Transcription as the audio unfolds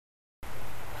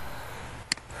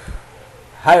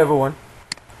Hi everyone,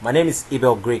 my name is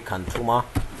Abel Gray Kantuma.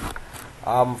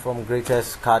 I'm from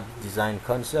GREYTEST CAD Design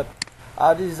Concept.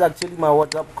 This is actually my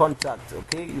WhatsApp contact.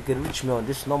 Okay, you can reach me on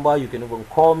this number. You can even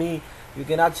call me. You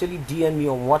can actually DM me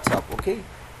on WhatsApp. Okay,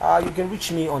 you can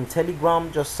reach me on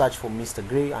Telegram. Just search for Mr.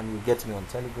 Gray and you'll get me on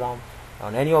Telegram.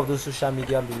 On any of those social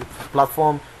media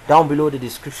platform, down below the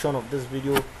description of this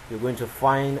video, you're going to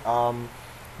find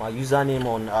my username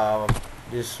on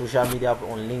this social media,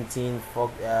 on LinkedIn,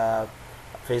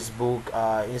 Facebook,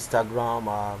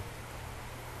 Instagram.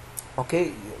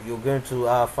 Okay, you're going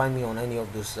to find me on any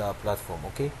of those platforms.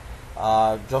 Okay,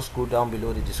 just go down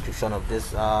below the description of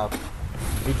this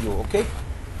video. Okay,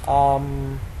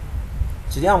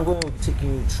 today I'm going to be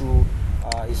taking you through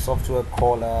a software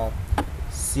called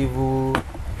CivilCad.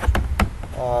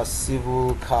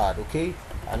 Okay,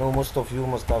 I know most of you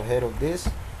must have heard of this.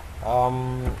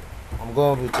 I'm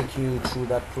going to be taking you through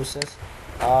that process.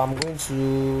 I'm going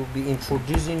to be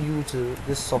introducing you to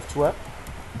this software.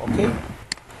 Okay,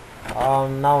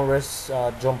 now let's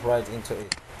jump right into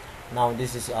it. Now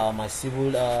this is my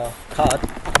CivilCad.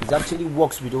 It actually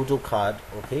works with AutoCAD.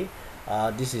 Okay,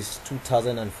 this is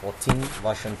 2014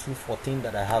 version 214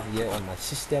 that I have here on my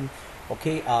system.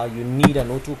 Okay, you need an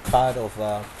AutoCAD of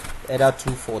either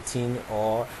 214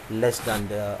 or less than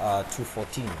the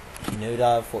 214 in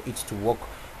order for it to work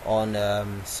on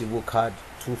CivilCad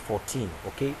 214.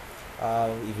 Okay,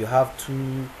 if you have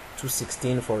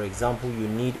 216 for example, you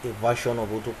need a version of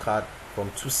AutoCAD from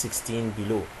 216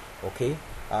 below. Okay,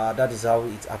 that is how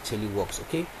it actually works.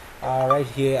 Okay, right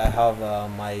here I have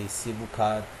my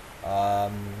CivilCAD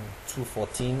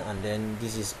 214, and then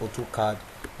this is AutoCAD,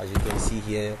 as you can see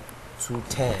here,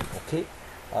 210. Okay,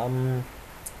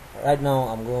 right now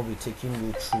I'm going to be taking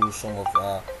you through some of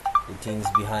the things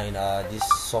behind this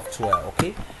software.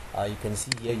 Okay, you can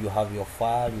see here you have your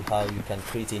file, you can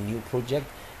create a new project,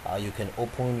 you can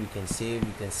open, you can save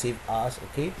as.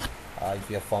 Okay, if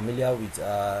you are familiar with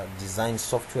design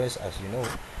softwares, as you know,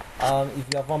 if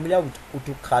you are familiar with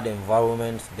AutoCAD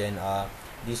environment, then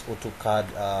this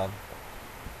AutoCAD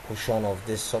portion of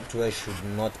this software should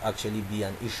not actually be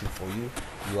an issue for you.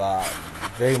 You are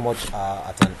very much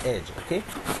at an edge. Okay,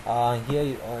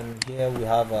 here we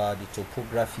have the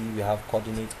topography, we have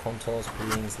coordinate, contours,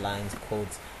 planes, lines,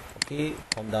 codes. Okay,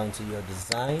 come down to your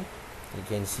design, you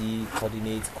can see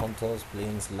coordinate, contours,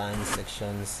 planes, lines,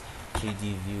 sections,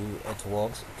 3D view,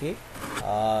 earthworks. Okay,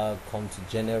 come to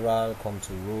general, come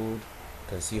to road. You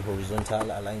can see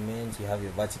horizontal alignment, you have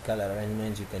your vertical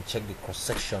alignment, you can check the cross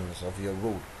sections of your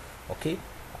road. Okay,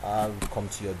 come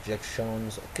to your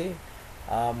objections. Okay,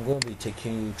 I'm going to be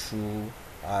taking you through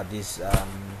this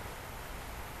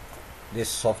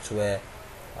software.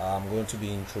 I'm going to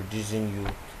be introducing you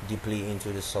deeply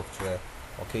into the software.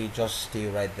 Okay, just stay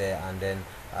right there and then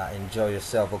enjoy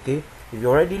yourself. Okay, if you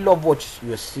already love what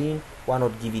you're seeing, why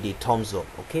not give it a thumbs up?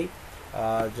 Okay,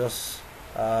 just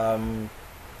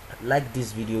like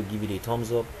this video, give it a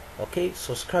thumbs up. Okay,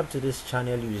 subscribe to this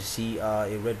channel. You will see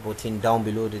a red button down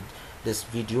below this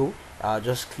video.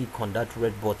 Just click on that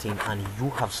red button and you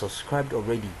have subscribed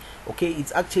already. Okay,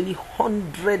 it's actually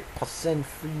 100%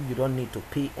 free. You don't need to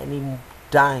pay any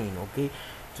dime, okay,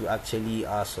 to actually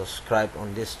subscribe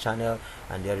on this channel,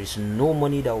 and there is no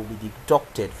money that will be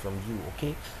deducted from you.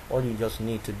 Okay, all you just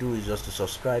need to do is just to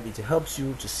subscribe. It helps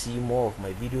you to see more of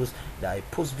my videos, that I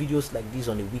post videos like this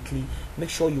on a weekly. Make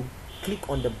sure you click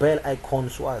on the bell icon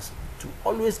so as to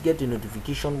always get a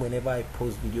notification whenever I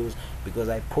post videos, because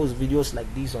I post videos like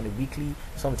this on a weekly,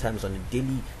 sometimes on a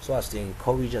daily, so as to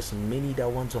encourage as many that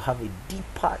want to have a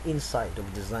deeper insight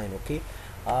of design. Okay,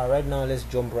 right now let's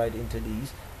jump right into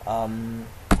these. I'm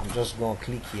just going to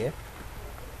click here.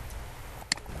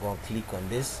 I'm going to click on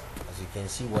this. As you can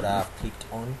see what I have clicked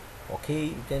on. Okay,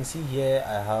 you can see here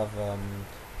I have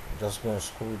just going to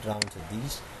scroll down to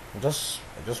these. I just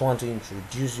want to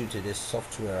introduce you to this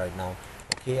software right now.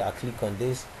 Okay, I click on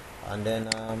this and then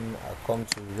I come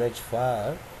to reg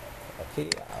file. Okay,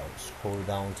 I'll scroll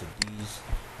down to these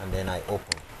and then I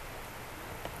open.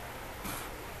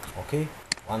 Okay,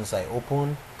 once I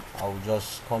open, I'll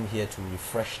just come here to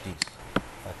refresh this.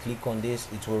 If I click on this,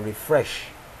 it will refresh.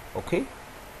 Okay,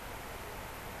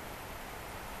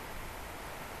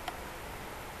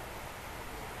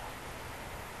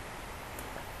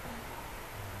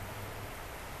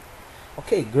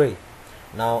 okay, great.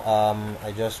 Now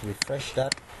I just refresh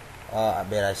that,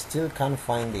 but I still can't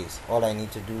find this. All I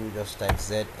need to do is just type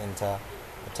Z, enter,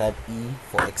 type E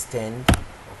for extend.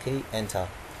 Okay, enter.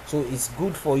 So it's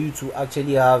good for you to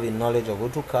actually have a knowledge of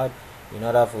AutoCAD in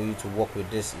order for you to work with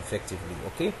this effectively.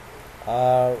 Okay,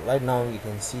 right now you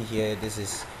can see here, this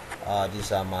is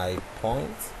these are my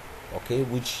points. okay,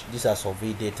 which these are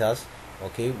survey data,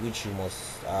 okay, which you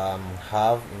must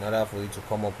have in order for you to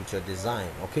come up with your design.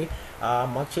 Okay,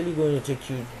 I'm actually going to take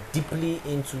you deeply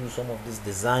into some of this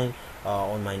design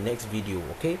on my next video.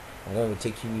 Okay, I'm going to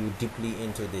take you deeply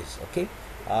into this. Okay,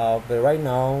 but right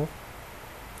now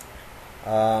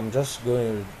I'm just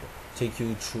going to take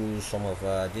you through some of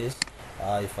this.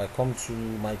 If I come to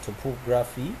my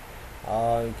topography,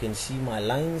 you can see my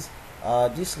lines.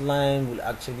 This line will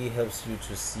actually helps you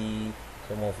to see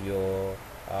some of your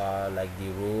like the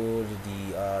road,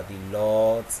 the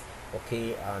lots,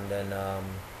 okay, and then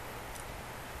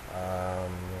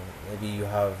maybe you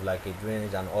have like a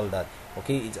drainage and all that.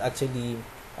 Okay, it's actually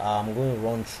I'm going to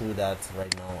run through that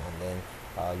right now, and then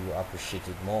you appreciate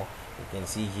it more. You can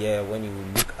see here when you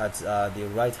look at the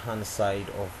right hand side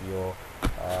of your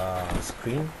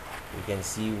screen, you can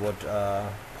see what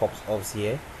pops up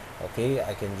here. Okay,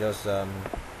 I can just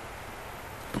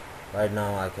right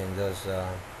now I can just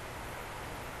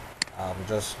I'm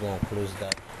just going to close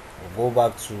that. We'll go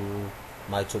back to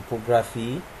my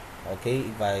topography. Okay,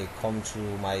 if I come to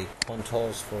my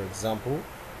contours, for example,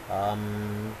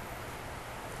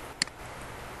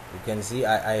 you can see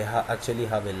I actually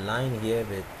have a line here,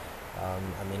 but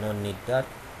I may not need that.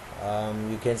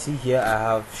 You can see here I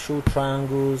have show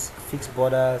triangles, fixed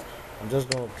borders. I'm just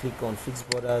going to click on fixed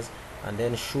borders and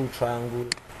then show triangle,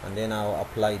 and then I'll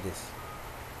apply this.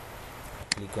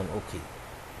 Click on OK.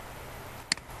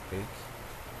 Click.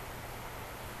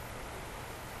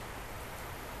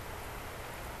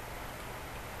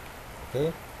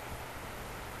 Okay.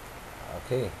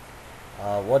 Okay.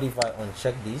 What if I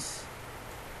uncheck this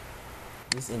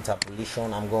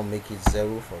interpolation? I'm going to make it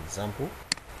 0, for example.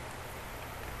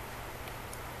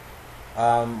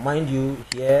 Mind you,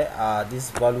 here this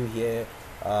value here,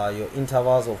 your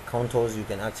intervals of contours, you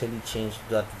can actually change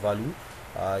that value.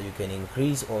 You can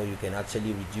increase or you can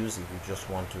actually reduce if you just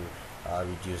want to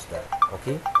reduce that.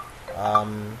 Okay,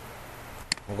 I'm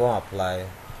going to apply.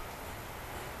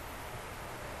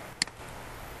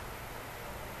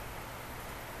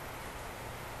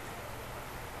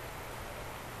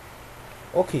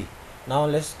 Okay, now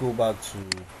let's go back to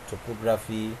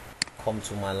topography, come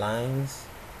to my lines.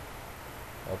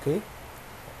 Okay,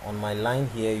 on my line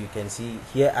here, you can see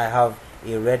here I have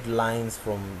a red lines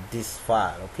from this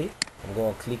file. Okay, I'm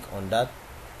going to click on that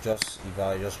just if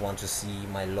I just want to see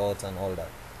my lot and all that.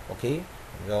 Okay,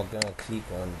 I'm just going to click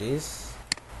on this,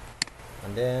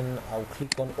 and then I'll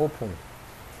click on open.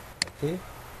 Okay,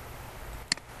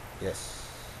 yes.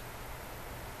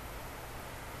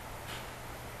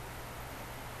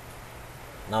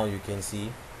 Now you can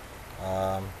see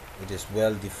it is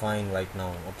well defined right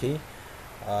now. Okay.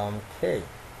 Okay,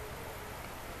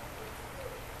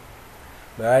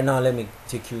 but right now let me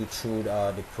take you through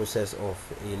the process of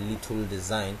a little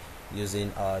design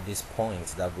using these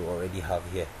points that we already have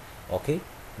here. Okay,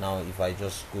 now if I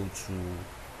just go to,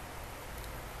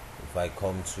 if I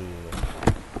come to,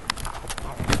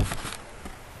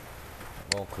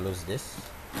 I'll close this.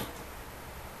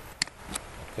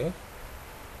 Okay,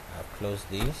 I've closed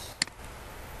this.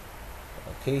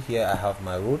 Okay, here I have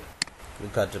my road.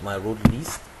 Look at my road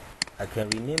list. I can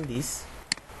rename this,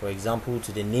 for example,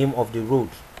 to the name of the road.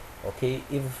 Okay,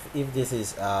 if this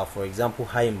is for example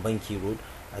High Banky Road,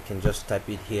 I can just type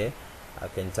it here. I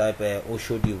can type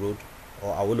Oshodi Road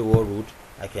or Awolowo Road.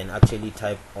 I can actually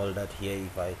type all that here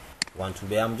if I want to,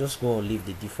 but I'm just going to leave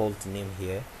the default name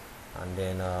here, and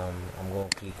then I'm going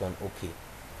to click on OK.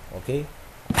 Okay,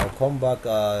 I'll come back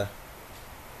to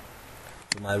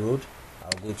my road.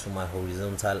 I'll go to my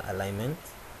horizontal alignment.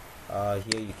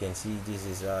 Here you can see this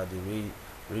is the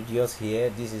radius here.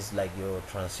 This is like your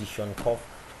transition curve.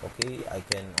 Okay, I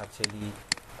can actually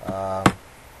sorry,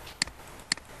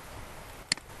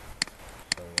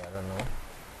 I don't know.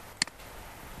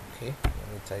 Okay, let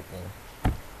me type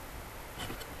in.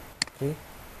 Okay,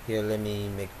 here let me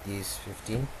make this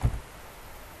 15.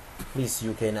 Please,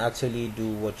 you can actually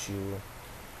do what you.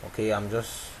 Okay, I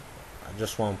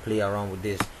just want to play around with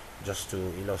this just to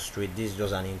illustrate. This is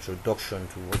just an introduction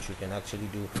to what you can actually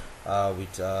do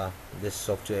with this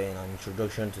software, and an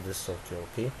introduction to this software.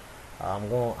 Okay, I'm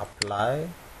going to apply.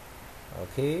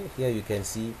 Okay, here you can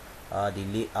see the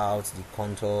layout, the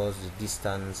contours, the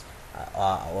distance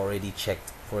are already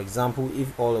checked. For example,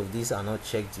 if all of these are not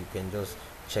checked, you can just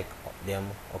check them.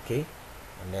 Okay,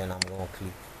 and then I'm going to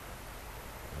click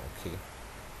OK.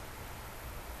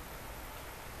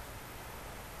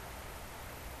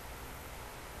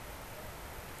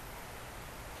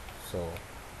 So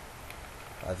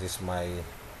that is my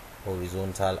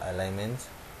horizontal alignment.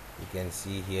 You can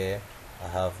see here I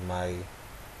have my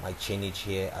chainage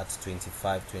here at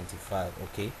 25.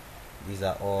 Okay, these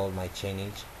are all my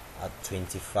chainage at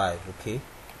 25. Okay,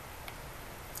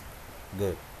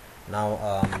 good.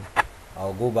 Now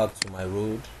I'll go back to my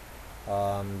road,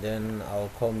 then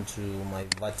I'll come to my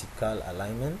vertical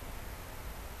alignment.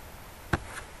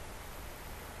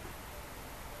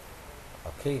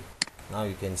 Okay, now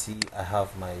you can see I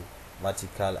have my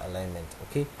vertical alignment.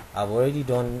 Okay, I've already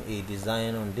done a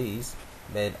design on this,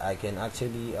 but I can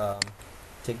actually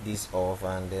take this off,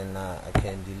 and then I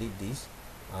can delete this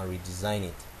and redesign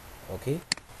it. Okay,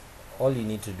 all you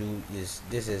need to do is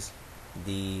this is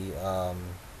the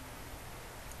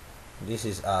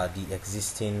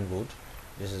existing road.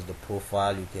 This is the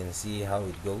profile. You can see how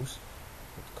it goes.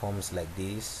 It comes like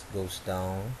this, goes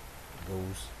down,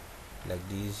 goes like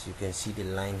this. You can see the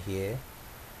line here.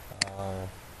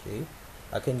 Okay,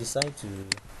 I can decide to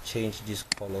change this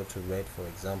color to red, for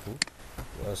example,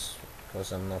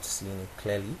 because I'm not seeing it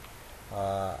clearly.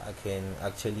 I can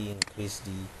actually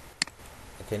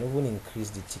I can even increase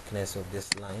the thickness of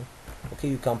this line. Okay,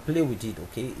 you can play with it.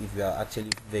 Okay, if you are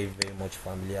actually very much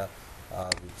familiar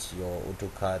with your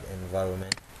AutoCAD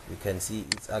environment, you can see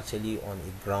it's actually on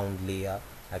a ground layer.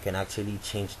 I can actually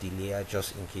change the layer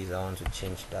just in case I want to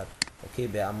change that. Okay,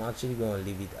 but I'm actually going to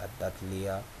leave it at that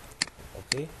layer.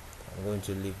 Okay, I'm going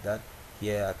to leave that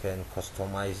here. I can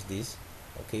customize this.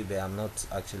 Okay, but I'm not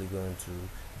actually going to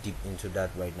deep into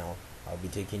that right now. I'll be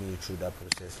taking you through that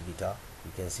process later.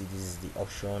 You can see this is the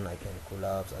option. I can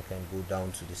collapse. I can go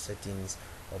down to the settings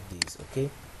of this. Okay,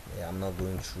 yeah, I'm not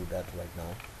going through that right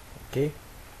now. Okay,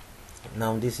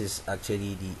 now this is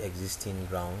actually the existing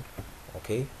ground.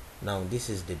 Okay, now this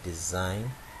is the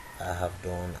design I have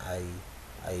done.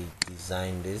 I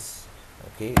designed this.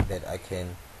 Okay, that I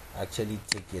can actually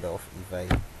take it off if I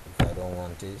don't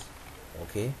want it.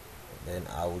 Okay, then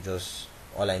I will just,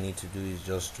 all I need to do is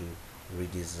just to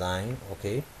redesign.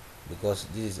 Okay, because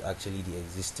this is actually the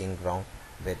existing ground,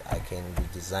 but I can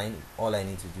redesign. All I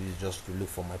need to do is just to look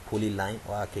for my polyline,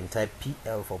 or I can type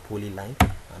PL for polyline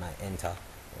and I enter.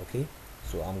 Okay,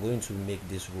 so I'm going to make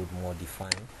this road more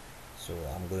defined. So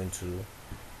I'm going to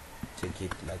take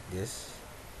it like this.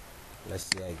 Let's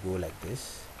say I go like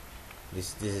this.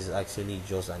 This is actually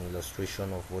just an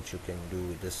illustration of what you can do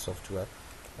with this software.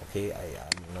 Okay, I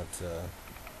am not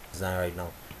design right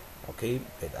now. Okay,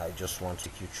 but I just want to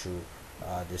take you through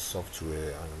this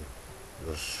software and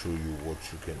just show you what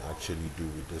you can actually do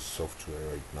with this software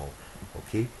right now.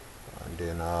 Okay, and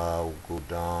then I'll go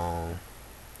down.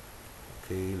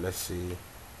 Okay, let's see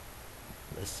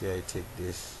I take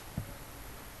this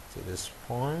to this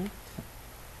point.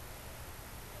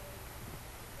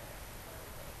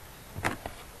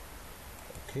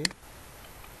 Okay,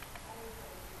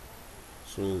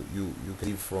 so you can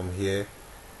see from here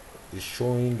it's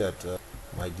showing that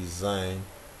my design,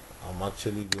 I'm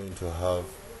actually going to have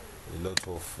a lot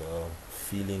of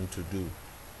filling to do.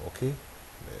 Okay,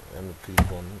 let me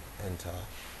click on enter.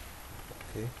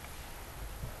 Okay,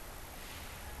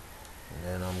 and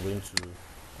then I'm going to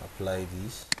apply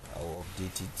this. I'll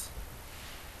update it.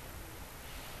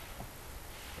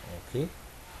 Okay,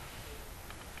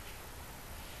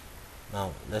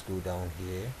 now let's go down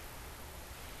here.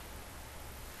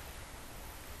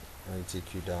 Let me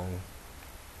take you down.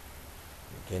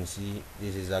 You can see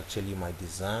this is actually my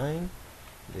design.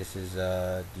 This is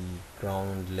the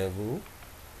ground level.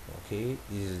 Okay,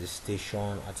 this is the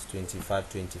station at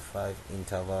 25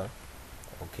 interval.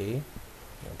 Okay,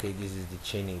 this is the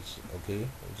chainage. Okay,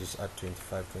 which is at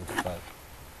 25.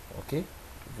 Okay,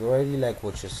 if you already like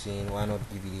what you're seeing, why not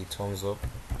give it a thumbs up?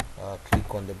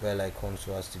 Click on the bell icon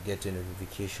so as to get a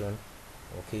notification.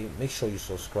 Okay, make sure you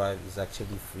subscribe. It's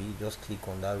actually free. Just click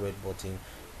on that red button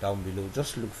down below.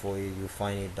 Just look for it, you'll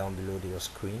find it down below your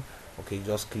screen. Okay,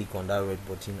 just click on that red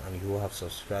button and you will have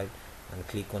subscribed, and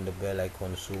click on the bell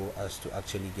icon so as to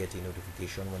actually get a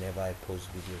notification whenever I post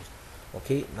videos.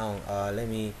 Okay, now let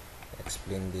me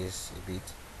explain this a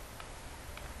bit.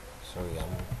 Sorry,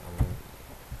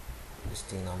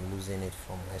 I'm losing it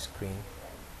from my screen.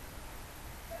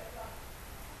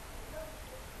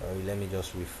 Sorry, let me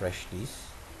just refresh this.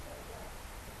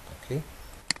 Okay,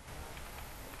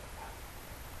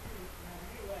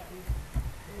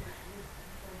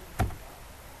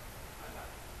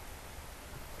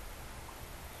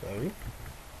 sorry.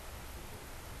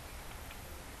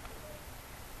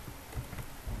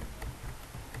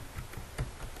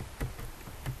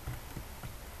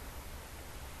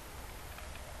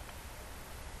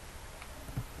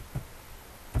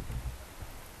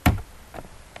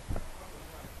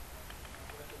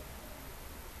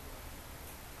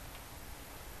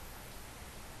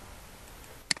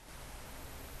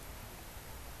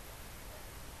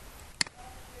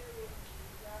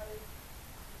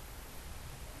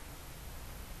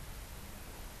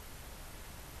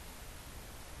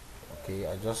 Okay,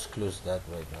 I just closed that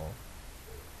right now.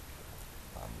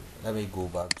 Let me go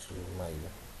back to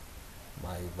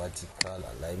my vertical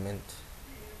alignment.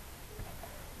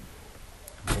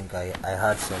 I think I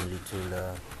had some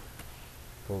little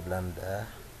problem there.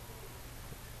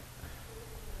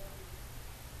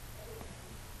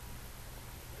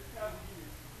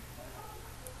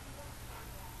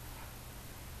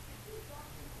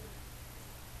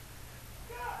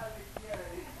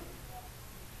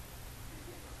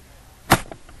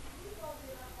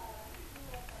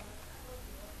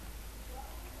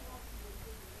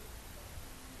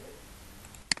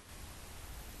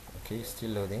 Okay, still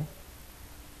loading.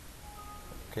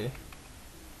 Okay,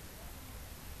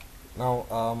 now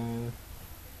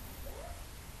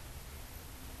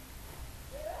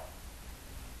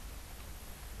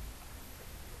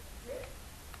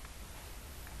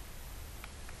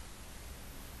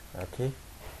okay,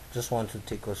 just want to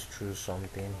take us through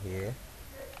something here.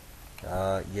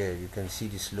 Yeah, you can see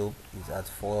the slope is at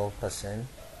 4%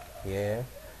 here.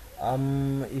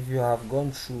 If you have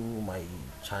gone through my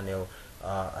channel,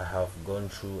 I have gone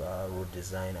through road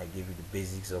design. I gave you the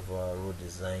basics of road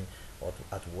design,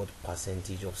 at what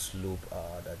percentage of slope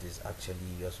that is actually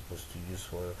you're supposed to use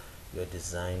for your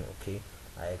design. Okay,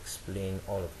 I explain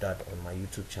all of that on my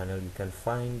YouTube channel. You can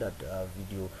find that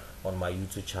video on my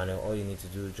YouTube channel. All you need to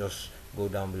do is just go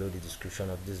down below the description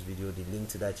of this video. The link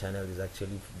to that channel is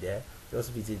actually there.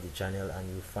 Just visit the channel and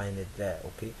you'll find it there.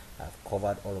 Okay, I've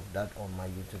covered all of that on my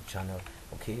YouTube channel.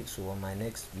 Okay, so on my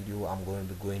next video I'm going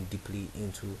to be going deeply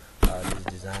into this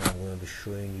design. I'm going to be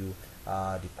showing you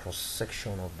the cross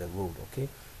section of the road. Okay,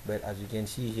 but as you can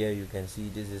see here, you can see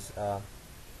this is a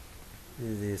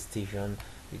station.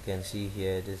 You can see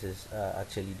here this is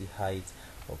actually the height.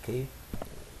 Okay,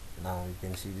 now you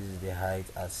can see this is the height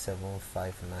at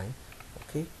 759.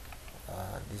 Okay,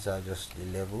 these are just the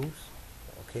levels.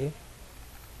 Okay,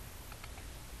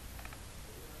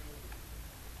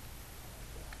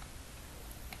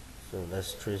 so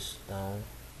let's trace down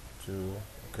to,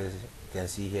 because you can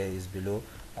see here is below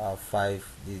 5,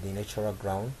 the natural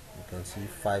ground. You can see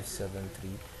 573.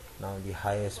 Now the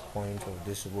highest point of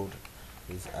this road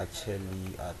is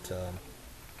actually at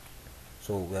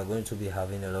so we are going to be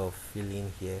having a lot of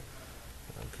filling here.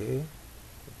 Okay, you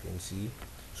can see.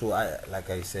 So like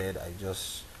I said, I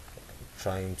just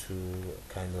trying to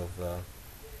kind of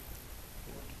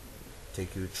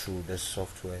take you through the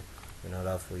software in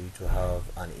order for you to have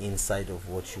an insight of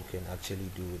what you can actually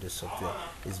do with the software.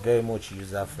 It's very much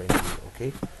user friendly.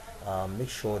 Okay, make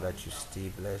sure that you stay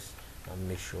blessed and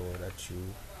make sure that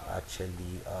you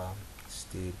actually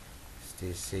stay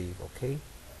safe. Okay,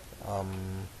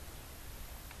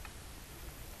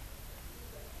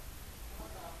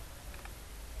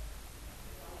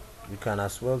 you can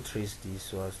as well trace this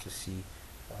so as to see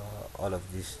all of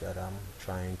this that I'm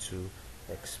trying to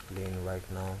explain right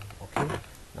now. Okay,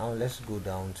 now let's go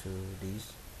down to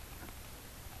this.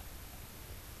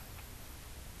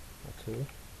 Okay, you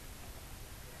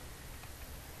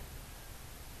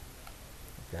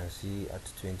can see at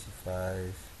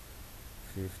 25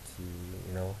 50,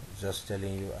 you know, just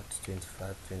telling you at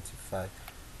 25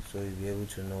 so you'll be able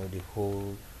to know the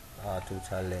whole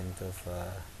total length of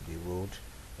the road.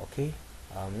 Okay,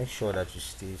 make sure that you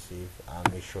stay safe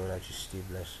and make sure that you stay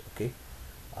blessed. Okay,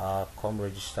 come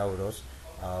register with us.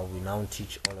 We now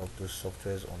teach all of those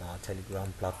softwares on our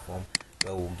Telegram platform,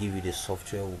 where we'll give you the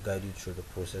software, we'll guide you through the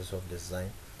process of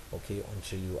design, okay,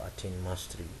 until you attain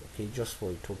mastery. Okay, just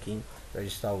for a token,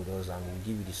 register with us and we'll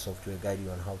give you the software, guide you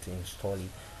on how to install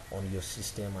it on your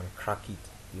system and crack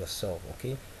it yourself.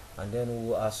 Okay, and then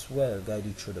we'll as well guide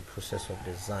you through the process of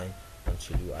design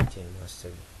until you attain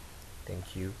mastery.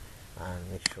 Thank you,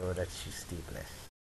 and make sure that you stay blessed.